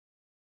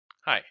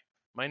Hi,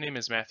 my name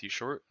is Matthew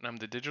Short, and I'm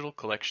the Digital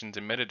Collections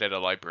and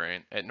Metadata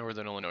Librarian at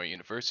Northern Illinois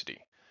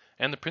University,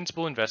 and the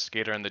principal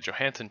investigator on the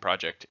Johansson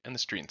Project and the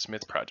Street and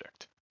Smith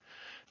Project.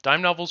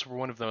 Dime novels were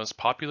one of the most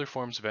popular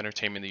forms of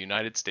entertainment in the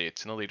United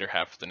States in the later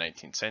half of the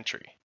 19th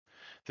century.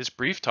 This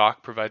brief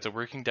talk provides a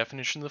working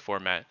definition of the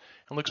format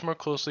and looks more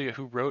closely at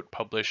who wrote,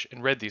 published,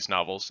 and read these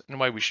novels and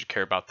why we should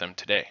care about them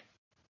today.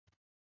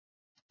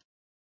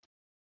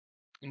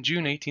 In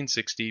June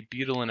 1860,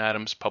 Beadle and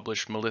Adams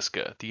published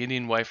Meliska, the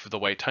Indian Wife of the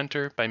White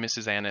Hunter by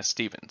Mrs. Anne S.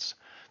 Stevens.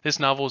 This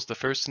novel is the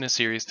first in a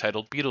series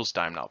titled Beadle's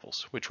Dime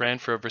Novels, which ran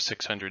for over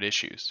 600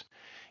 issues.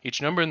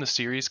 Each number in the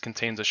series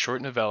contains a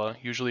short novella,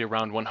 usually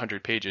around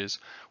 100 pages,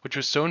 which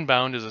was sewn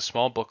bound as a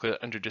small booklet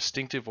under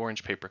distinctive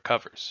orange paper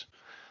covers.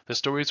 The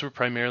stories were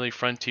primarily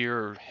frontier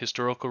or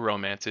historical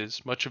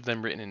romances, much of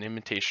them written in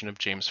imitation of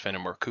James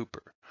Fenimore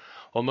Cooper.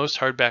 While most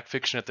hardback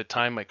fiction at the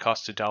time might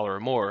cost $1 or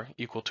more,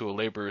 equal to a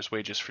laborer's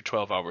wages for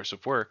 12 hours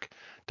of work,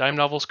 dime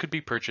novels could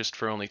be purchased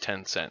for only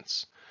 10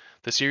 cents.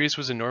 The series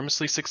was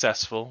enormously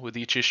successful, with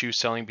each issue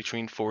selling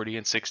between 40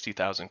 and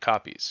 60,000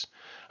 copies.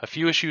 A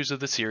few issues of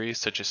the series,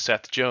 such as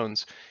Seth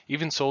Jones,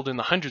 even sold in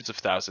the hundreds of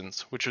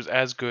thousands, which was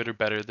as good or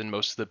better than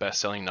most of the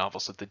best-selling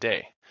novels of the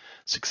day.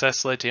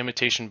 Success led to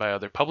imitation by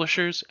other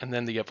publishers, and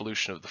then the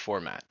evolution of the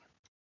format.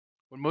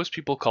 What most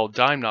people call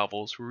dime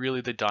novels were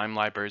really the dime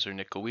libraries or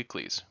nickel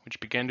weeklies,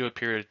 which began to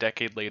appear a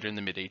decade later in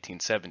the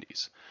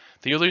mid-1870s.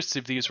 The earliest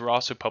of these were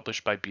also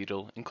published by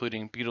Beadle,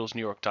 including Beadle's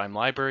New York Dime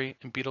Library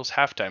and Beadle's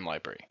Half Dime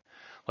Library.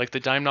 Like the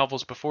dime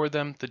novels before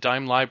them, the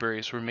dime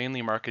libraries were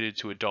mainly marketed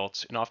to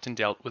adults and often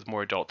dealt with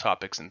more adult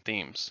topics and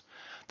themes.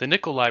 The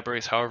nickel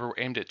libraries, however, were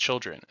aimed at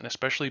children, and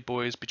especially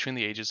boys between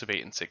the ages of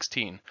 8 and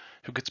 16,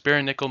 who could spare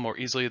a nickel more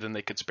easily than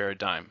they could spare a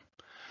dime.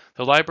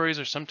 The libraries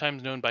are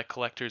sometimes known by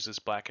collectors as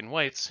black and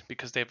whites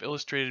because they have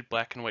illustrated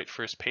black and white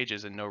first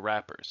pages and no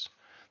wrappers.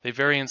 They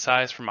vary in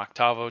size from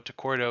octavo to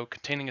quarto,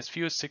 containing as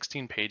few as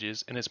 16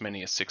 pages and as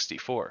many as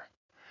 64.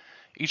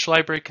 Each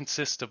library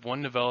consists of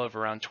one novella of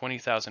around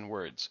 20,000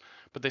 words,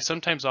 but they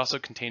sometimes also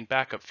contain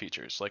backup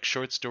features like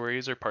short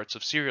stories or parts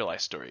of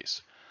serialized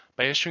stories.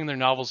 By issuing their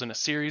novels in a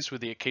series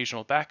with the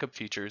occasional backup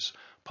features,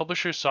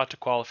 publishers sought to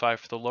qualify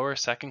for the lower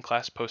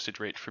second-class postage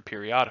rate for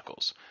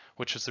periodicals,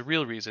 which is the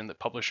real reason that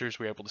publishers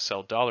were able to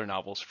sell dollar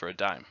novels for a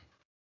dime.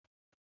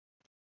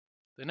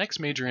 The next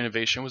major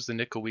innovation was the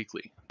Nickel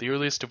Weekly, the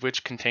earliest of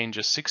which contained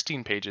just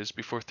 16 pages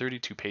before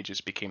 32 pages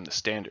became the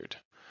standard.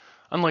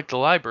 Unlike the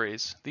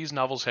libraries, these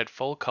novels had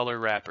full-color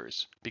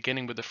wrappers,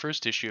 beginning with the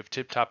first issue of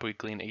Tip Top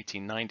Weekly in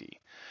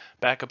 1890.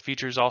 Backup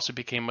features also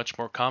became much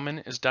more common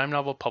as dime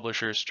novel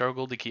publishers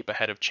struggled to keep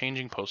ahead of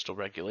changing postal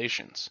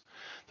regulations.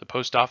 The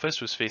post office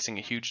was facing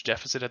a huge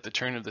deficit at the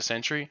turn of the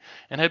century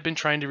and had been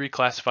trying to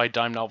reclassify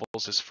dime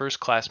novels as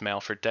first-class mail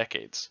for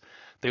decades.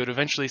 They would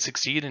eventually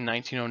succeed in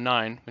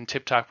 1909 when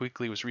Tip Top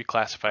Weekly was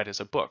reclassified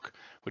as a book,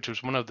 which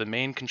was one of the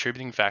main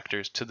contributing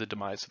factors to the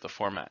demise of the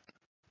format.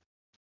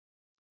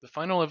 The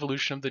final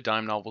evolution of the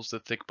dime novel is the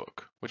thick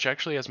book, which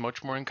actually has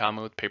much more in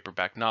common with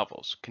paperback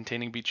novels,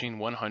 containing between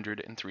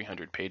 100 and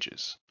 300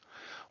 pages.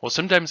 While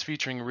sometimes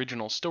featuring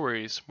original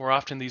stories, more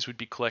often these would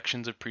be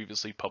collections of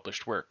previously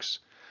published works.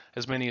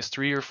 As many as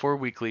 3 or 4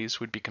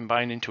 weeklies would be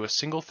combined into a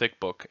single thick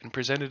book and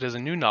presented as a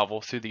new novel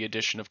through the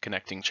addition of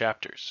connecting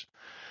chapters.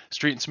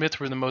 Street and Smith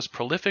were the most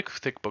prolific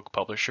thick book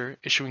publisher,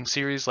 issuing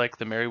series like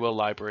the Merriwell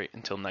Library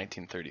until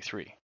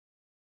 1933.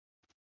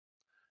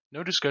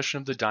 No discussion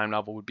of the dime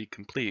novel would be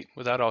complete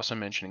without also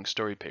mentioning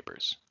story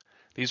papers.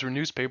 These were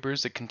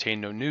newspapers that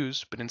contained no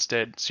news, but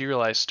instead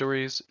serialized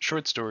stories,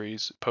 short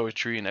stories,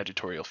 poetry, and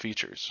editorial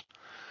features.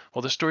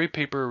 While the story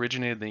paper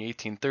originated in the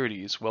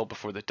 1830s, well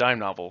before the dime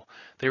novel,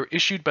 they were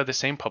issued by the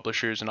same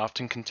publishers and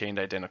often contained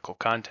identical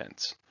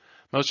contents.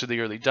 Most of the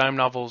early dime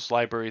novels,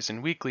 libraries,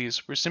 and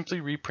weeklies were simply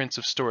reprints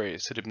of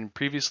stories that had been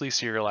previously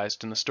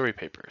serialized in the story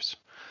papers.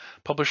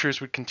 Publishers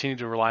would continue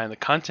to rely on the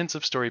contents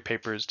of story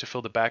papers to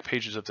fill the back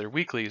pages of their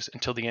weeklies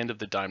until the end of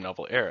the dime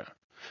novel era.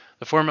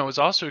 The format was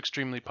also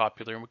extremely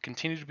popular and would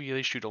continue to be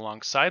issued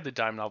alongside the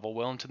dime novel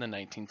well into the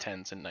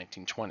 1910s and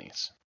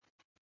 1920s.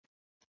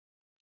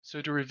 So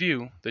to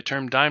review, the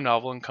term dime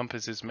novel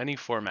encompasses many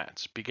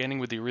formats, beginning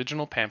with the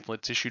original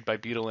pamphlets issued by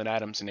Beadle and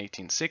Adams in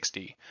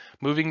 1860,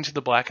 moving to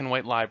the black and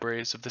white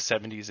libraries of the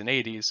 70s and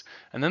 80s,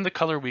 and then the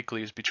color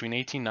weeklies between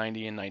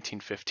 1890 and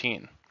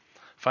 1915.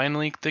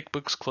 Finally, thick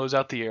books close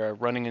out the era,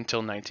 running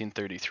until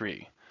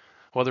 1933.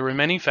 While there were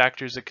many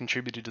factors that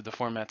contributed to the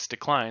format's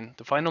decline,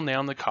 the final nail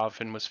in the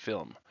coffin was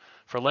film.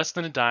 For less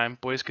than a dime,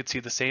 boys could see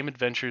the same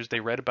adventures they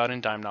read about in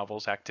dime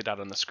novels acted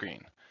out on the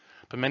screen.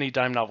 But many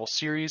dime novel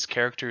series,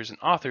 characters, and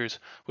authors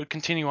would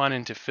continue on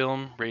into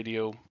film,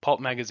 radio, pulp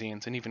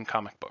magazines, and even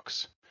comic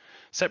books.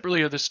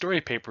 Separately are the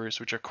story papers,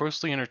 which are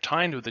closely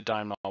intertwined with the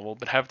dime novel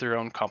but have their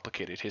own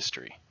complicated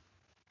history.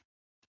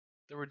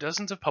 There were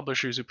dozens of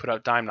publishers who put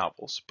out dime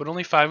novels, but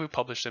only 5 who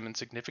published them in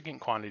significant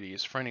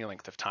quantities for any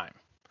length of time.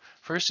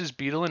 First is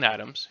Beadle and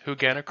Adams, who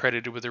again are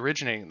credited with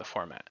originating the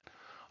format.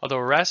 Although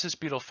Erastus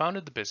Beadle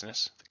founded the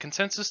business, the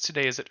consensus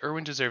today is that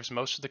Irwin deserves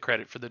most of the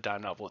credit for the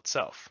dime novel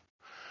itself.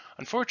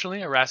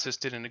 Unfortunately, Erastus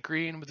didn't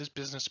agree, and with his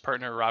business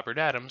partner Robert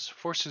Adams,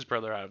 forced his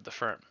brother out of the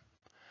firm.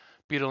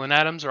 Beadle and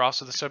Adams are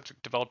also the subject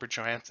of developer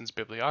Johansson's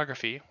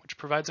bibliography, which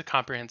provides a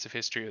comprehensive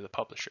history of the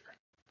publisher.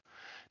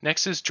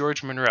 Next is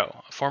George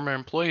Munro, a former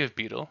employee of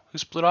Beadle, who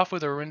split off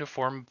with Irwin to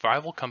form a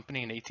rival company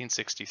in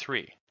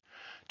 1863.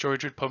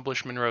 George would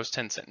publish Munro's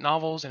 10-cent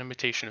novels, an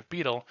imitation of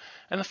Beadle,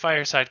 and The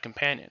Fireside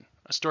Companion,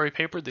 a story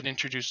paper that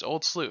introduced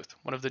Old Sleuth,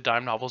 one of the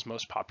dime novel's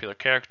most popular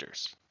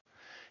characters.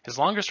 His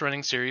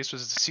longest-running series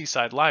was The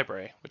Seaside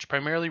Library, which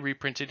primarily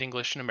reprinted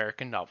English and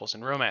American novels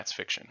and romance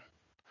fiction.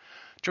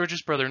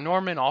 George's brother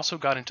Norman also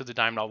got into the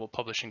dime novel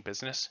publishing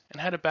business and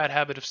had a bad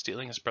habit of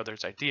stealing his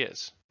brother's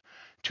ideas.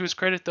 To his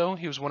credit, though,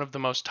 he was one of the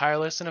most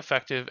tireless and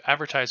effective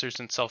advertisers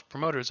and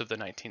self-promoters of the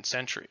 19th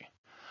century.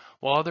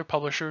 While other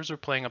publishers were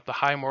playing up the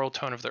high moral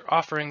tone of their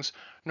offerings,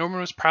 Norman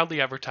was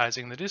proudly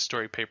advertising that his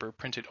story paper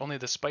printed only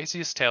the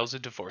spiciest tales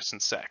of divorce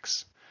and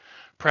sex.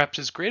 Perhaps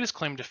his greatest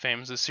claim to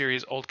fame is the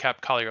series Old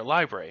Cap Collier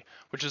Library,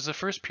 which is the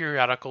first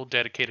periodical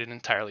dedicated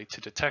entirely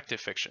to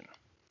detective fiction.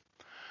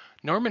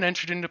 Norman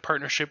entered into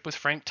partnership with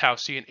Frank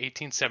Tausey in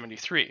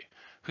 1873,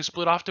 who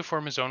split off to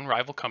form his own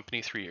rival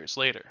company 3 years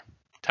later.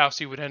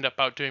 Tausey would end up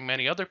outdoing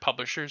many other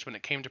publishers when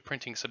it came to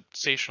printing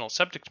sensational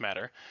subject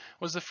matter,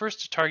 was the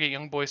first to target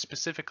young boys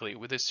specifically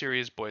with his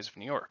series Boys of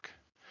New York.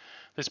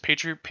 This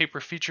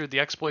paper featured the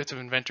exploits of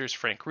inventors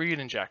Frank Reed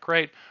and Jack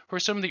Wright, who were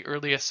some of the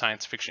earliest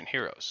science fiction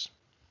heroes.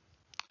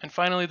 And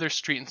finally, there's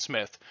Street and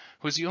Smith,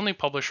 who was the only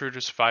publisher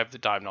to survive the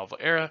dime novel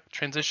era,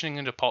 transitioning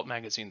into pulp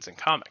magazines and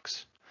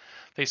comics.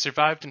 They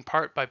survived in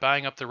part by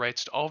buying up the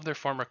rights to all of their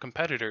former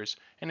competitors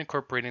and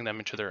incorporating them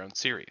into their own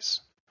series.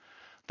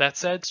 That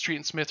said, Street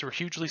and Smith were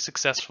hugely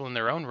successful in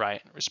their own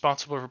right,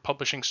 responsible for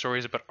publishing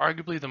stories about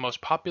arguably the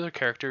most popular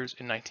characters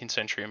in 19th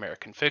century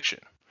American fiction: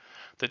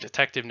 the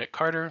detective Nick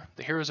Carter,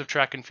 the heroes of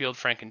track and field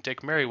Frank and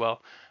Dick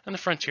Merriwell, and the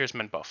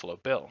frontiersman Buffalo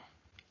Bill.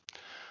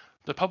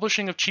 The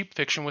publishing of cheap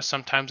fiction was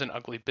sometimes an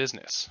ugly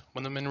business.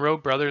 When the Munro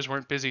brothers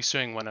weren't busy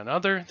suing one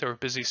another, they were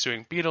busy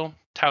suing Beadle,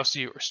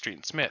 Tausey, or Street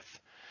and Smith.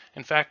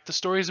 In fact, the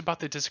stories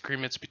about the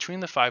disagreements between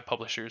the 5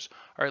 publishers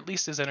are at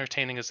least as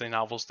entertaining as the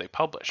novels they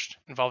published,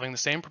 involving the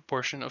same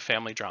proportion of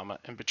family drama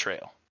and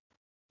betrayal.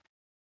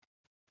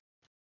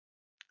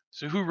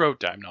 So who wrote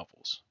dime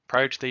novels?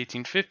 Prior to the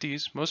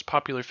 1850s, most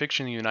popular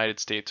fiction in the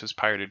United States was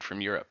pirated from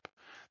Europe.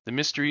 The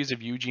Mysteries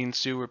of Eugene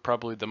Sue were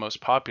probably the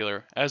most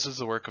popular, as is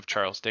the work of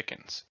Charles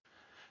Dickens.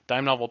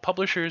 Dime novel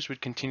publishers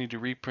would continue to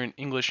reprint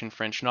English and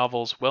French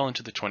novels well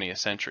into the 20th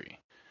century.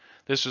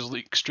 This was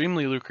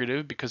extremely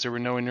lucrative because there were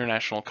no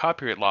international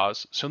copyright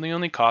laws, so the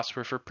only costs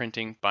were for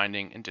printing,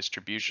 binding, and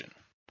distribution.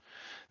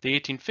 The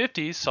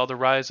 1850s saw the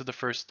rise of the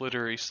first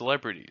literary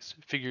celebrities,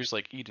 figures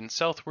like Eden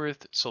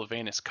Southworth,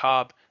 Sylvanus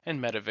Cobb,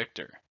 and Meta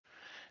Victor.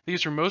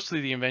 These were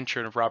mostly the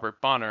invention of Robert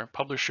Bonner,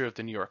 publisher of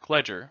the New York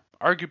Ledger,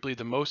 arguably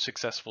the most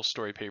successful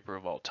story paper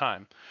of all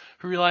time,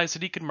 who realized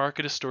that he could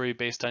market a story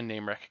based on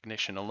name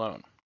recognition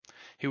alone.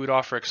 He would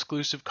offer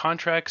exclusive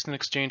contracts in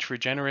exchange for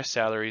generous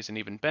salaries and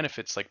even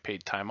benefits like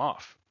paid time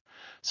off.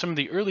 Some of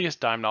the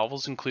earliest dime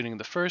novels, including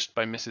the first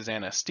by Mrs.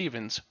 Anna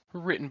Stevens, were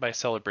written by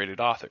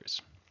celebrated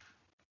authors.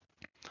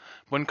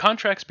 When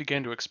contracts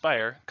began to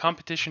expire,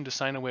 competition to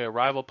sign away a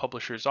rival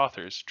publisher's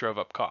authors drove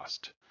up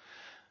cost.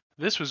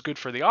 This was good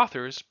for the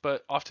authors,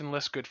 but often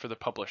less good for the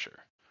publisher.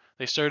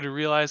 They started to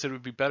realize that it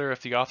would be better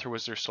if the author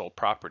was their sole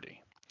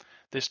property.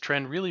 This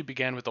trend really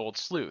began with Old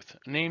Sleuth,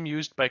 a name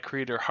used by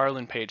creator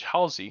Harlan Page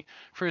Halsey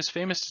for his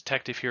famous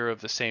detective hero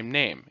of the same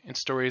name in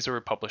stories that were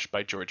published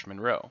by George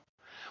Munro.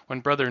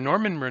 When brother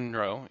Norman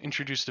Munro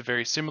introduced a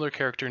very similar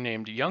character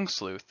named Young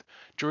Sleuth,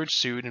 George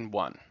sued and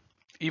won.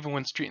 Even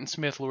when Street and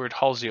Smith lured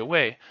Halsey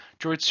away,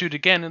 George sued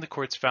again and the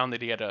courts found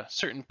that he had a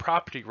certain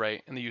property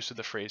right in the use of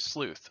the phrase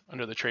sleuth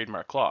under the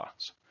trademark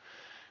laws,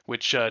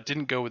 which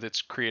didn't go with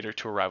its creator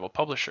to a rival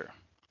publisher.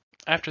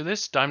 After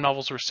this, dime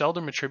novels were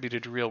seldom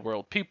attributed to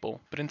real-world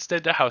people, but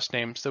instead to house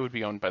names that would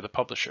be owned by the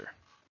publisher.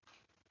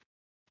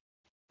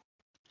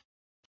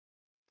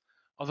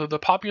 Although the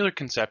popular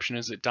conception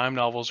is that dime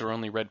novels are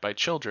only read by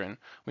children,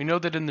 we know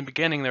that in the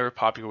beginning they were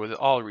popular with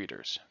all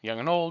readers, young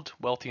and old,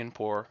 wealthy and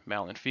poor,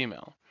 male and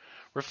female.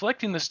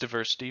 Reflecting this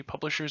diversity,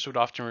 publishers would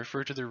often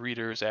refer to their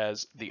readers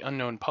as the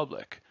unknown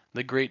public,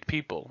 the great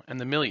people, and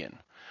the million.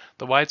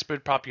 The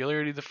widespread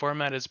popularity of the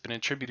format has been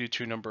attributed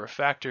to a number of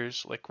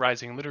factors, like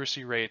rising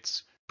literacy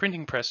rates,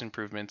 printing press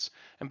improvements,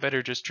 and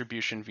better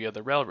distribution via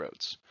the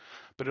railroads.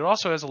 But it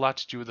also has a lot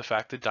to do with the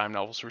fact that dime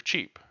novels were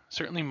cheap,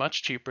 certainly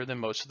much cheaper than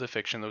most of the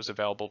fiction that was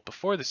available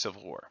before the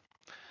Civil War.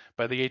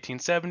 By the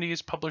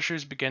 1870s,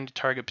 publishers began to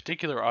target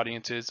particular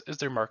audiences as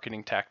their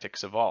marketing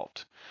tactics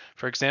evolved.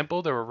 For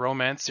example, there were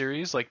romance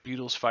series like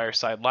Beadle's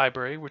Fireside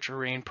Library, which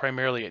were aimed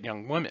primarily at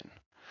young women.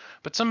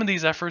 But some of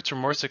these efforts were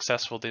more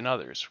successful than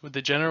others, with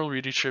the general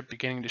readership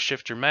beginning to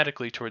shift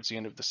dramatically towards the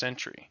end of the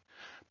century.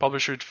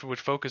 Publishers would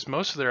focus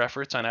most of their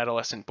efforts on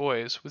adolescent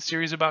boys, with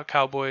series about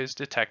cowboys,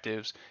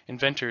 detectives,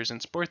 inventors,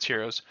 and sports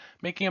heroes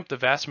making up the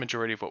vast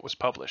majority of what was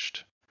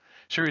published.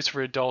 Series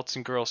for adults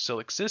and girls still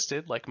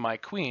existed, like My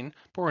Queen,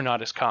 but were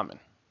not as common.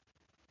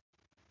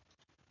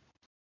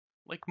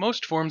 Like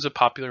most forms of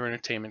popular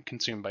entertainment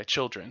consumed by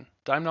children,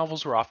 dime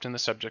novels were often the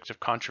subject of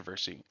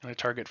controversy and a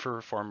target for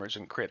reformers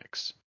and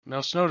critics,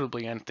 most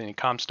notably Anthony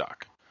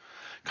Comstock.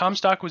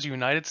 Comstock was a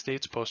United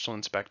States postal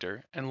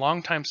inspector and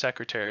longtime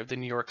secretary of the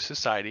New York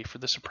Society for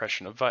the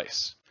Suppression of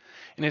Vice.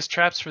 In his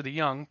Traps for the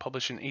Young,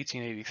 published in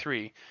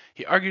 1883,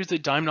 he argues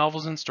that dime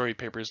novels and story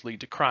papers lead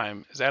to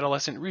crime as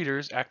adolescent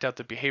readers act out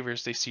the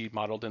behaviors they see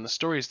modeled in the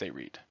stories they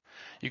read.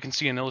 You can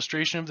see an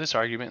illustration of this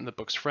argument in the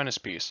book's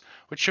frontispiece,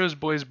 which shows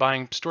boys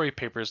buying story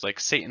papers like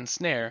Satan's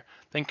Snare,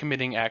 then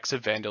committing acts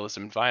of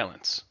vandalism and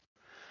violence.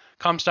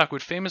 Comstock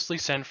would famously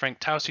send Frank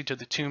Towsey to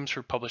the Tombs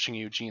for publishing a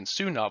Eugene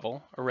Sue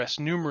novel, arrest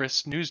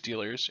numerous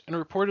newsdealers, and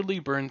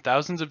reportedly burn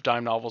thousands of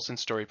dime novels and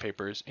story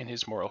papers in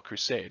his moral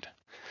crusade.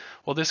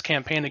 While this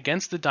campaign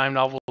against the dime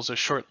novel was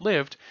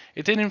short-lived,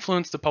 it did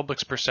influence the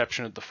public's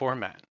perception of the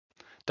format.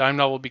 Dime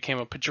novel became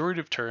a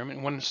pejorative term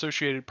and one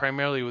associated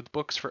primarily with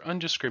books for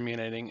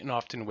undiscriminating and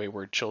often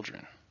wayward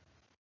children.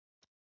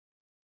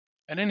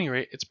 At any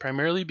rate, it's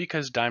primarily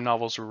because dime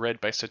novels were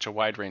read by such a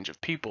wide range of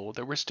people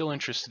that we're still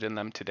interested in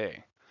them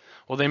today.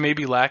 While they may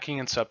be lacking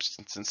in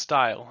substance and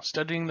style,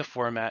 studying the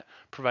format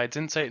provides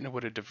insight into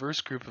what a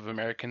diverse group of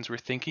Americans were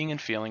thinking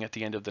and feeling at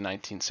the end of the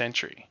 19th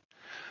century.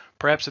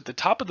 Perhaps at the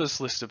top of this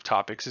list of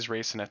topics is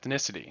race and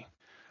ethnicity.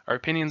 Our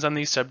opinions on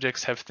these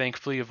subjects have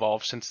thankfully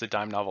evolved since the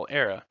dime novel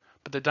era,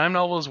 but the dime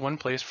novel is one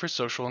place for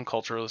social and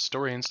cultural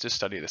historians to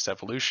study this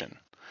evolution.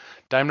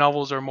 Dime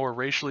novels are more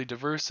racially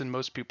diverse than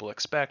most people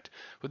expect,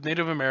 with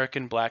Native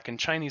American, Black, and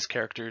Chinese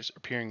characters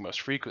appearing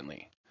most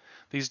frequently.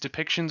 These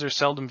depictions are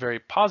seldom very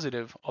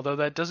positive, although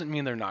that doesn't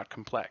mean they're not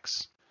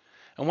complex.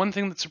 And one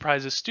thing that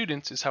surprises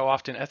students is how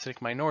often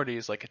ethnic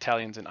minorities like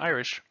Italians and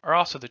Irish are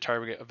also the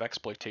target of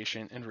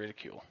exploitation and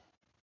ridicule.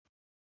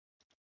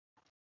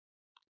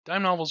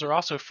 Dime novels are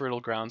also fertile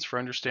grounds for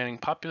understanding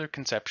popular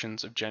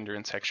conceptions of gender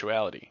and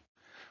sexuality.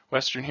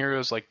 Western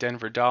heroes like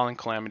Denver Doll and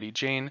Calamity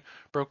Jane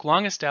broke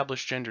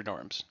long-established gender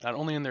norms, not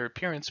only in their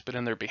appearance but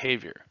in their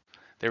behavior.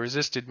 They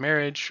resisted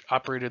marriage,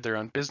 operated their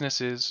own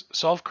businesses,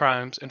 solved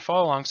crimes, and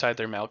fought alongside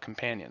their male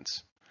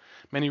companions.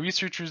 Many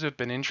researchers have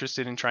been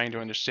interested in trying to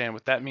understand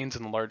what that means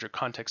in the larger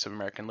context of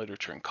American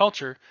literature and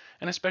culture,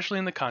 and especially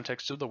in the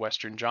context of the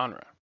Western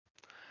genre.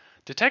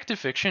 Detective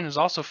fiction is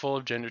also full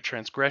of gender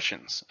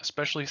transgressions,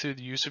 especially through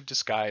the use of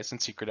disguise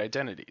and secret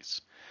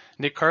identities.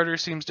 Nick Carter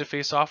seems to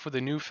face off with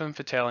a new femme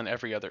fatale in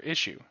every other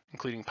issue,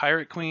 including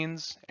pirate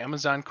queens,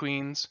 Amazon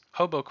queens,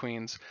 hobo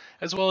queens,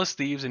 as well as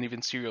thieves and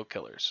even serial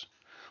killers.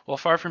 While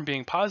far from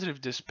being positive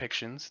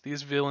depictions,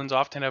 these villains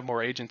often have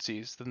more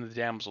agencies than the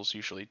damsels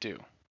usually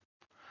do.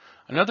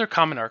 Another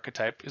common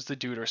archetype is the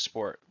dude or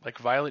sport, like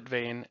Violet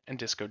Vane and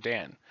Disco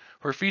Dan,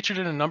 who are featured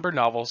in a number of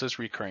novels as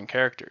recurring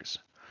characters.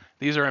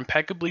 These are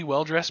impeccably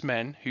well-dressed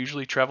men who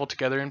usually travel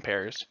together in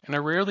pairs and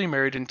are rarely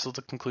married until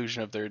the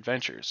conclusion of their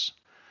adventures.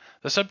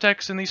 The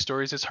subtext in these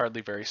stories is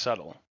hardly very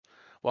subtle.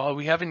 While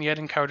we haven't yet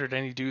encountered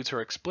any dudes who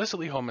are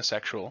explicitly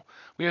homosexual,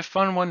 we have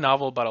found one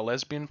novel about a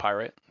lesbian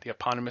pirate, the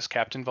eponymous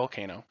Captain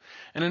Volcano,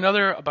 and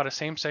another about a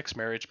same-sex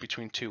marriage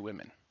between two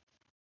women.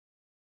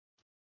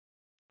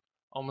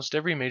 Almost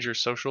every major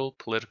social,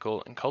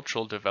 political, and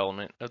cultural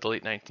development of the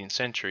late 19th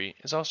century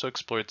is also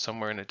explored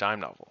somewhere in a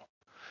dime novel.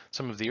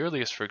 Some of the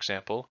earliest, for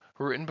example,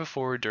 were written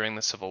before or during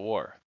the Civil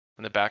War.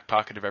 In the back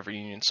pocket of every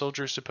Union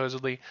soldier,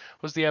 supposedly,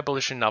 was the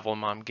abolition novel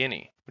Mom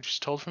Guinea, which is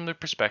told from the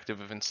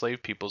perspective of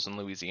enslaved peoples in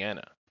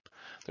Louisiana.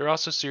 There are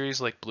also series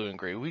like Blue and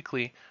Gray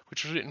Weekly,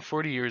 which was written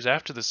 40 years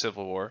after the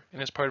Civil War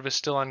and is part of a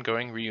still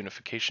ongoing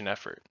reunification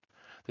effort.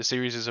 The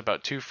series is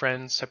about two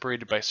friends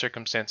separated by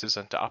circumstances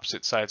onto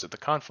opposite sides of the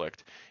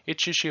conflict,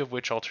 each issue of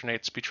which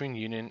alternates between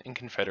Union and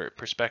Confederate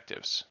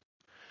perspectives.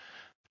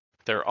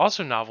 There are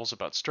also novels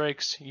about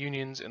strikes,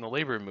 unions, and the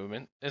labor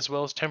movement, as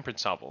well as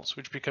temperance novels,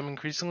 which become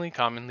increasingly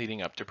common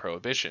leading up to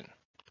Prohibition.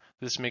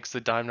 This makes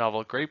the dime novel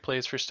a great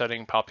place for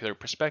studying popular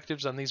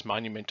perspectives on these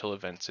monumental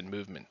events and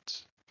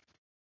movements.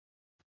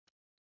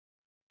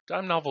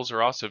 Dime novels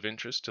are also of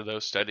interest to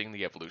those studying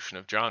the evolution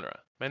of genre,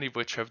 many of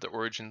which have the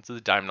origins of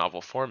the dime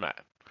novel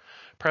format.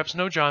 Perhaps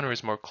no genre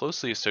is more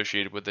closely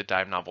associated with the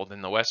dime novel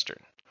than the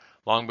Western.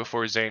 Long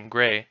before Zane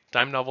Grey,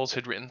 dime novels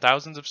had written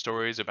thousands of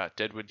stories about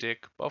Deadwood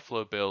Dick,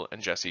 Buffalo Bill, and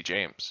Jesse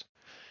James.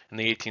 In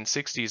the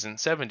 1860s and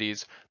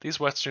 70s, these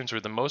westerns were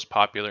the most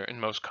popular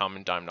and most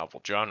common dime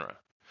novel genre.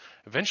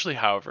 Eventually,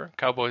 however,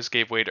 cowboys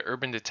gave way to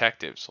urban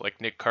detectives like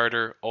Nick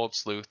Carter, Old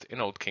Sleuth,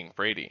 and Old King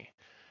Brady.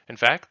 In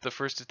fact, the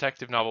first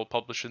detective novel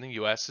published in the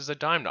US is a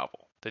dime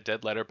novel, The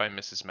Dead Letter by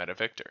Mrs. Meta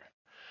Victor.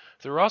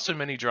 There are also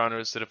many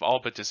genres that have all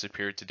but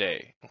disappeared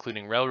today,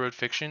 including railroad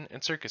fiction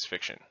and circus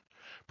fiction.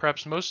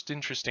 Perhaps most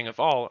interesting of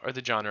all are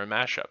the genre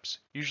mashups,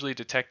 usually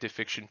detective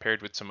fiction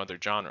paired with some other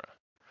genre.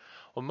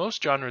 While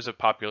most genres of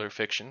popular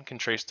fiction can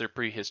trace their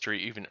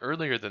prehistory even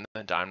earlier than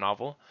the dime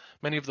novel,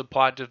 many of the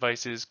plot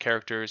devices,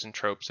 characters, and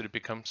tropes that have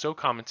become so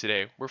common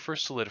today were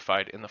first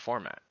solidified in the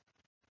format.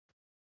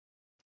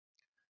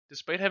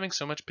 Despite having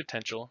so much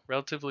potential,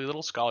 relatively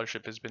little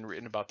scholarship has been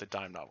written about the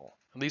dime novel,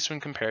 at least when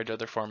compared to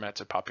other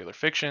formats of popular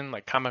fiction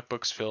like comic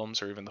books,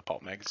 films, or even the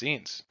pulp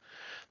magazines.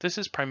 This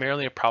is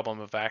primarily a problem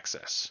of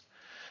access.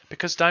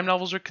 Because dime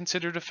novels are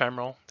considered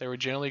ephemeral, they were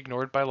generally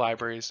ignored by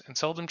libraries and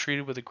seldom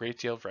treated with a great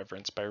deal of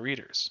reverence by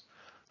readers.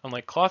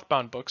 Unlike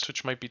cloth-bound books,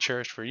 which might be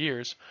cherished for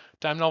years,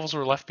 dime novels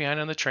were left behind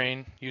on the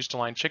train, used to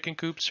line chicken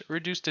coops, or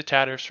reduced to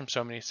tatters from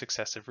so many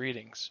successive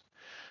readings.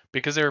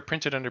 Because they were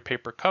printed under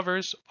paper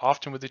covers,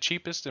 often with the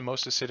cheapest and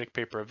most acidic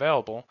paper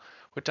available,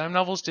 what dime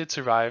novels did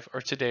survive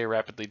are today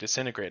rapidly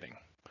disintegrating.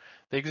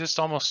 They exist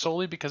almost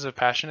solely because of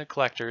passionate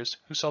collectors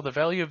who saw the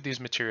value of these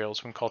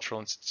materials when cultural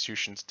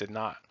institutions did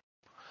not.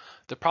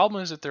 The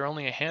problem is that there are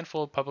only a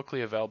handful of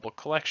publicly available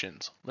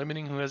collections,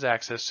 limiting who has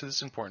access to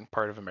this important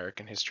part of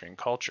American history and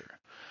culture.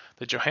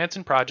 The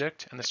Johansson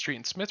Project and the Street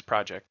and Smith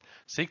Project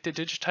seek to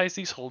digitize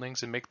these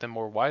holdings and make them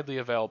more widely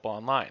available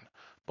online,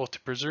 both to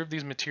preserve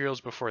these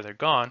materials before they're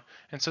gone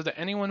and so that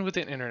anyone with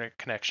an internet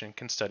connection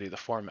can study the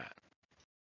format.